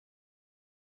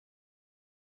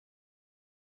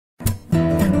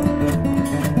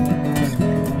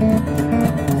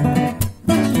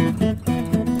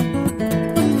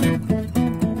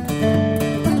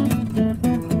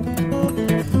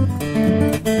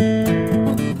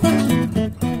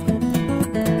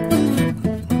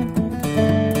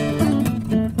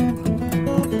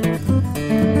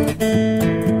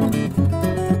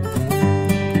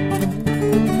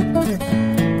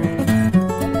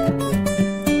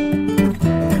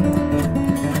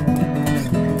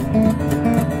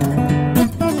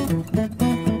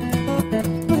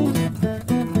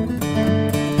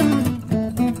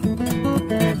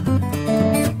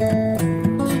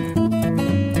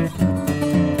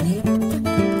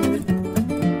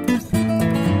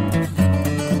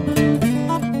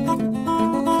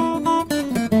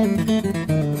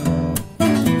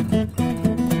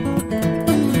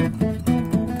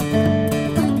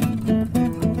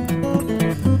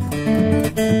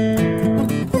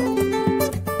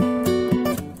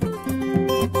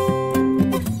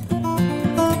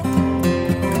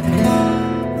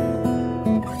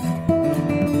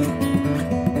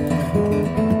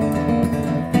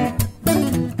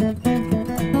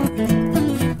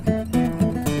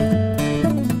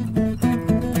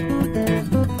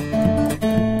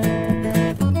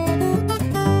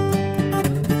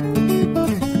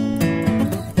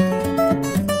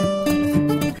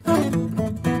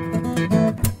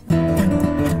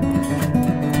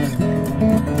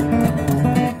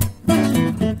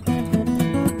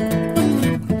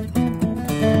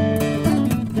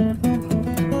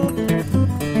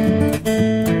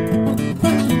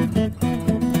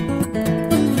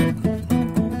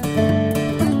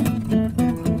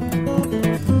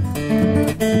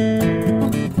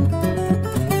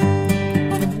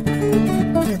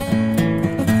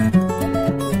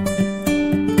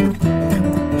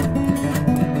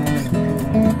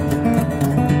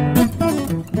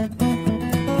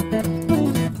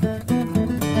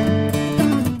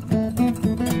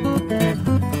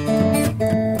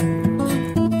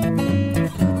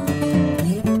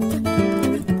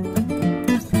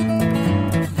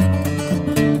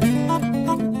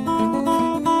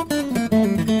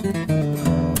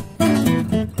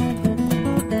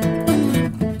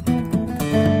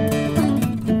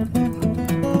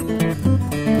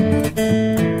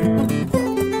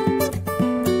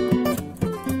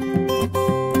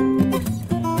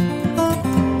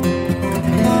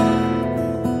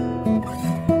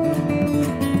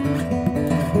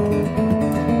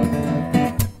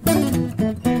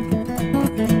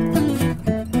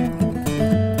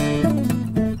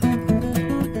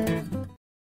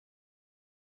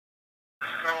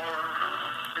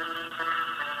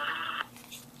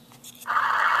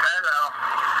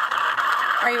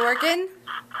Are you working? Yep.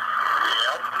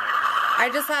 I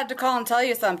just had to call and tell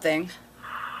you something. What's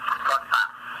that?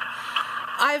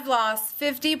 I've lost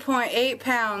 50.8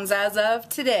 pounds as of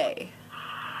today.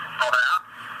 Oh,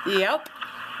 yeah? Yep.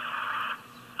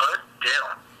 Good deal.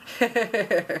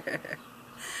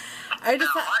 I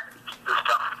just now, I could just do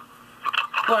something.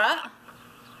 What?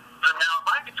 So now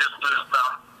I could just do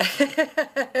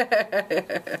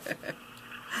something.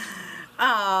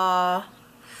 Aww.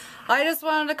 I just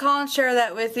wanted to call and share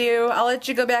that with you. I'll let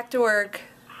you go back to work.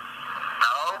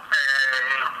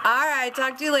 Okay. Alright,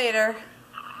 talk to you later.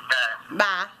 Okay.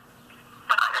 Bye.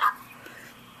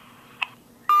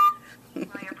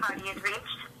 Your party is reached.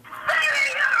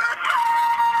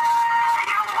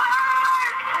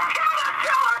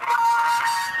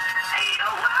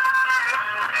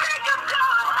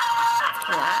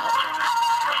 Wow.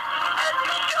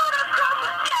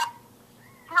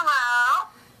 Hello.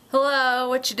 Hello,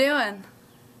 what you doing?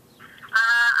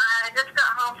 I just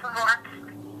got home from work.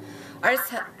 There's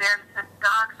the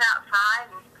dogs outside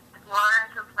and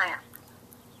watering some plants.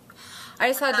 I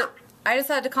just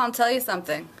had to call and tell you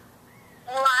something.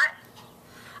 What?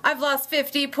 I've lost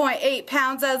 50.8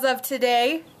 pounds as of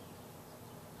today.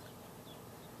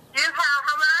 You have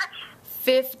how much?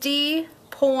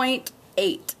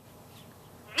 50.8.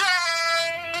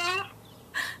 Yay!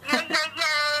 Yay, yay,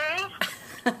 yay!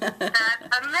 That's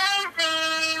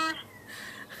amazing!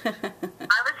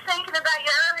 I was thinking about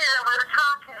you earlier. We were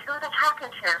talking. Who were they talking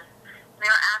to? They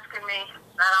were asking me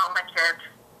about all my kids.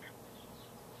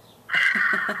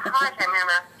 Oh, I can't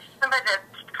remember. Somebody that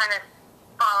kind of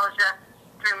follows you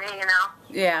through me, you know.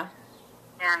 Yeah.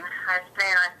 And I was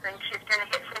saying, I think she's going to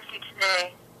hit 50 today.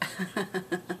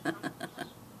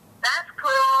 That's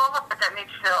cool, but that makes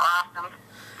you feel awesome.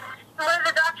 So what did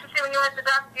the doctor say when you went to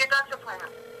your doctor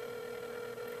appointment?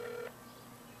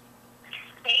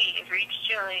 Hey, you've reached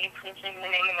Julie. Please leave the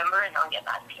name and number, and I'll get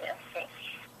back to you. Thanks.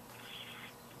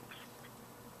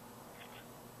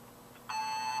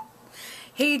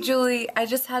 Hey Julie, I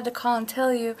just had to call and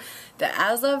tell you that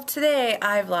as of today,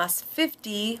 I've lost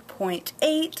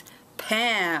 50.8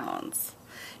 pounds.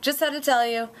 Just had to tell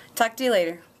you. Talk to you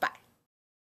later. Bye.